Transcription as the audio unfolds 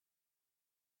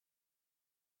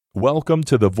Welcome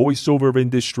to the Voiceover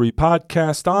Industry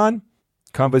podcast on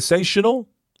Conversational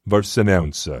versus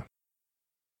Announcer.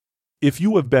 If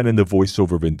you have been in the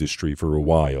voiceover industry for a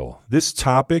while, this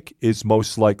topic is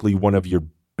most likely one of your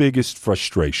biggest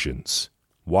frustrations.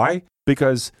 Why?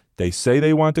 Because they say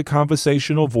they want a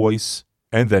conversational voice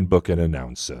and then book an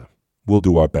announcer. We'll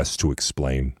do our best to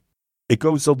explain. It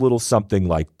goes a little something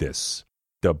like this.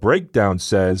 The breakdown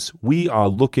says we are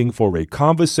looking for a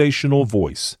conversational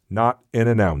voice, not an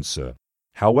announcer.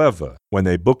 However, when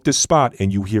they book the spot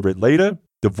and you hear it later,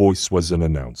 the voice was an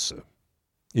announcer.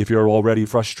 If you're already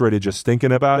frustrated just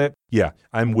thinking about it, yeah,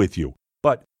 I'm with you.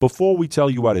 But before we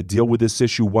tell you how to deal with this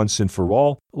issue once and for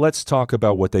all, let's talk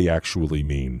about what they actually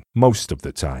mean, most of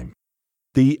the time.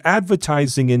 The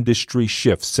advertising industry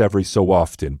shifts every so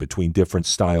often between different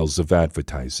styles of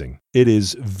advertising. It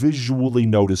is visually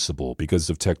noticeable because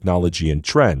of technology and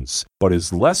trends, but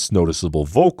is less noticeable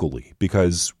vocally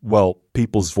because, well,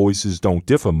 people's voices don't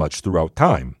differ much throughout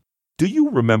time. Do you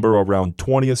remember around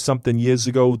 20 or something years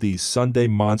ago the Sunday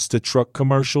monster truck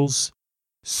commercials?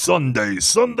 Sunday,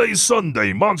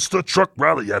 monster truck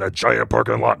rally at a giant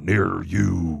parking lot near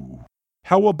you.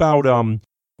 How about,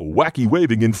 wacky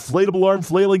waving inflatable arm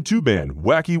flailing tube man.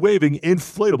 Wacky waving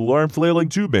inflatable arm flailing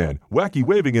tube man. Wacky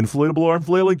waving inflatable arm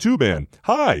flailing tube man.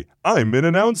 Hi, I'm an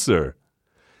announcer.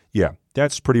 Yeah,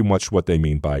 that's pretty much what they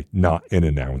mean by not an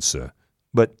announcer.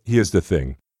 But here's the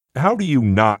thing. How do you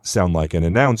not sound like an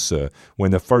announcer when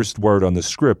the first word on the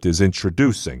script is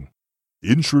introducing?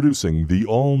 Introducing the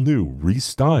all-new,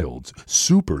 restyled,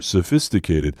 super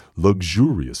sophisticated,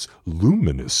 luxurious,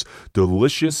 luminous,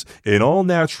 delicious, and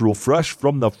all-natural fresh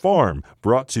from the farm,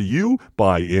 brought to you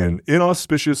by an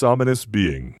inauspicious, ominous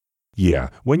being. Yeah,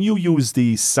 when you use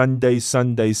the Sunday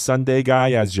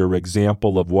guy as your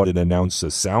example of what an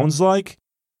announcer sounds like,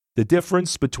 the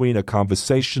difference between a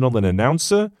conversational and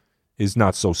announcer is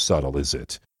not so subtle, is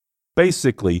it?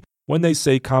 Basically, when they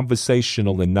say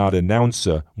conversational and not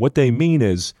announcer, what they mean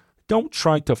is don't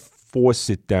try to force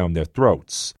it down their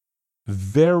throats.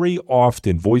 Very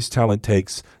often, voice talent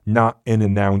takes not an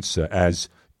announcer as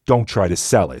don't try to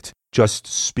sell it. Just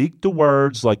speak the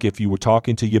words like if you were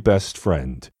talking to your best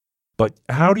friend. But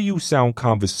how do you sound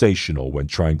conversational when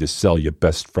trying to sell your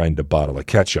best friend a bottle of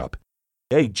ketchup?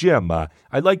 Hey, Jim,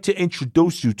 I'd like to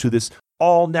introduce you to this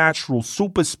all-natural,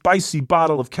 super spicy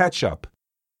bottle of ketchup.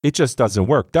 It just doesn't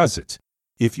work, does it?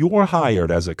 If you're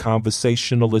hired as a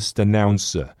conversationalist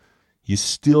announcer, you're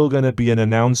still going to be an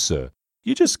announcer.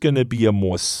 You're just going to be a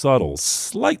more subtle,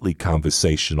 slightly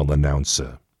conversational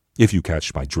announcer, if you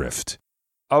catch my drift.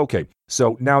 Okay,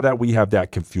 so now that we have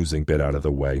that confusing bit out of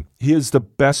the way, here's the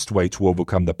best way to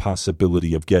overcome the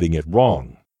possibility of getting it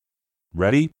wrong.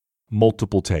 Ready?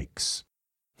 Multiple takes.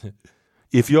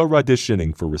 If you're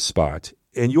auditioning for a spot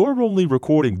and you're only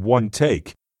recording one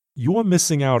take, you're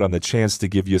missing out on the chance to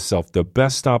give yourself the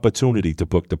best opportunity to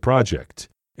book the project.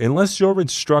 Unless you're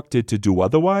instructed to do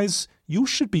otherwise, you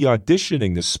should be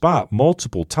auditioning the spot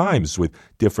multiple times with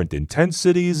different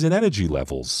intensities and energy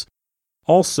levels.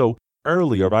 Also,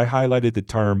 earlier I highlighted the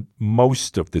term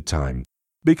most of the time,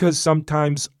 because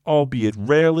sometimes, albeit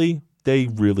rarely, they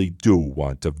really do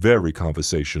want a very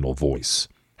conversational voice.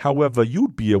 However,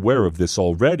 you'd be aware of this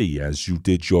already as you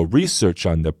did your research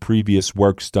on the previous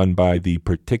works done by the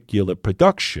particular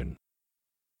production.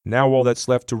 Now all that's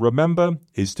left to remember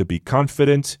is to be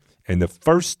confident, and the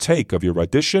first take of your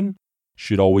audition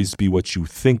should always be what you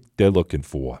think they're looking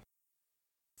for.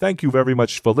 Thank you very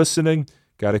much for listening.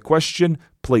 Got a question?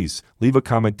 Please leave a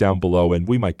comment down below and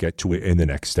we might get to it in the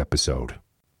next episode.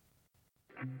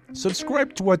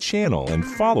 Subscribe to our channel and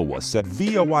follow us at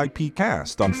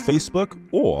VOIPcast on Facebook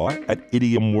or at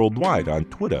Idiom Worldwide on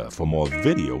Twitter for more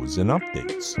videos and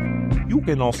updates. You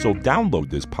can also download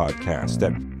this podcast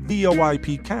at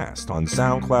VOIPcast on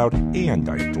SoundCloud and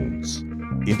iTunes.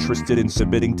 Interested in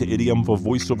submitting to Idiom for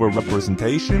voiceover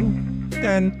representation?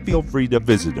 Then feel free to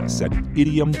visit us at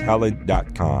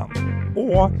idiomtalent.com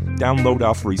or download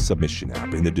our free submission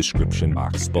app in the description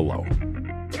box below.